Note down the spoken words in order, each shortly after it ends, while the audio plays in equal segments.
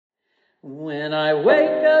When I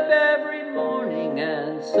wake up every morning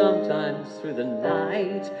and sometimes through the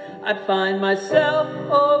night, I find myself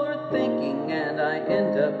overthinking and I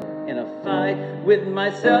end up in a fight with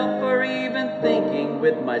myself, or even thinking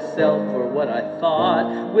with myself for what I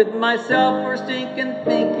thought, with myself for stinking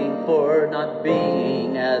thinking for not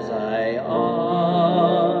being as I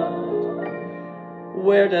ought.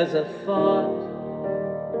 Where does a thought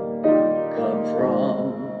come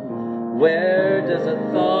from? Where does a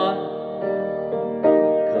thought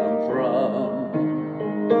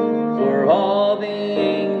for all the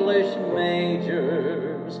English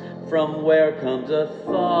majors, from where comes a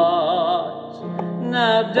thought?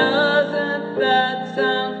 Now doesn't that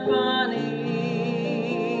sound funny?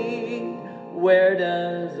 Where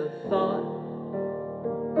does a thought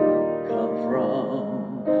come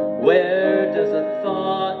from? Where does a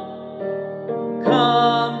thought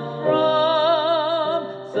come from?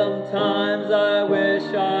 Sometimes I wish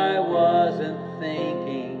I wasn't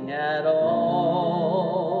thinking at all.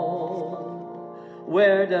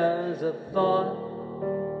 Where does a thought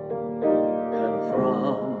come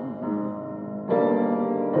from?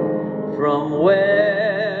 From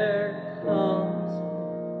where comes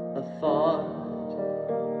a thought?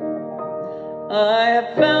 I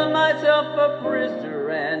have found myself a prisoner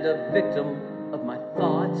and a victim of my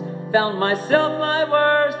thoughts, found myself my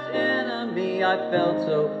worst enemy. I felt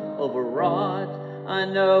so overwrought. I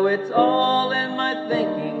know it's all in my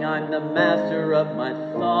thinking. I'm the master of my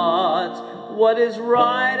thoughts. What is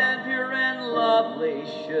right and pure and lovely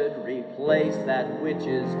should replace that which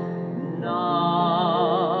is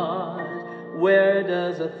not. Where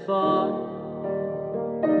does a thought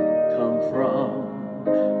come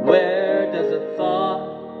from? Where does a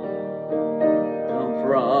thought come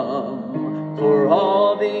from? For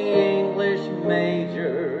all the English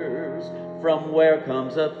majors, from where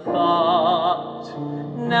comes a thought?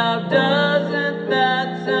 Now doesn't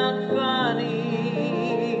that sound funny?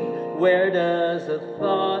 Where does a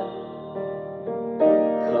thought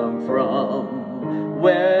come from?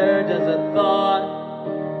 Where does a thought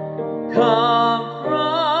come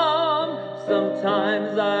from?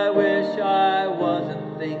 Sometimes I wish I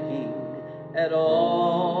wasn't thinking at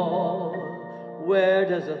all. Where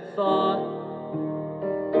does a thought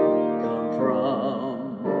come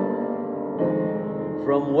from?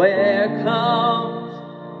 From where comes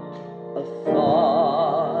a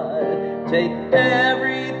thought? Take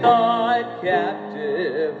every thought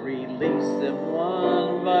captive, release them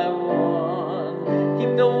one by one.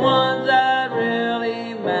 Keep the ones that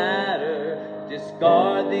really matter,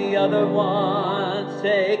 discard the other ones.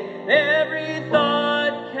 Take every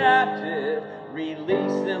thought captive,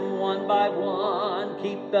 release them one by one.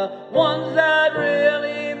 Keep the ones that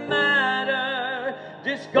really matter,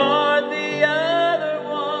 discard the other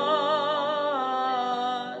ones.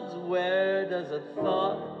 Where does a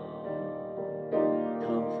thought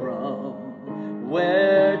come from?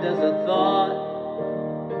 Where does a thought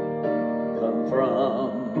come from?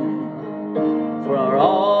 For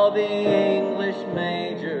all the English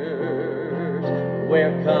majors,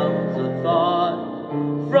 where comes a thought?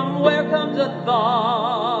 From where comes a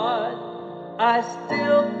thought? I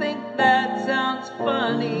still think that sounds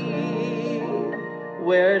funny.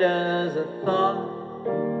 Where does a thought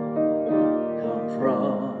come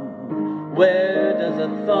from? Where does a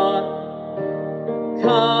thought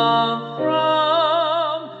come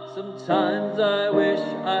from? Sometimes I wish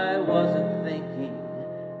I wasn't thinking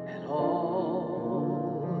at all.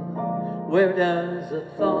 Where does a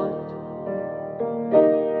thought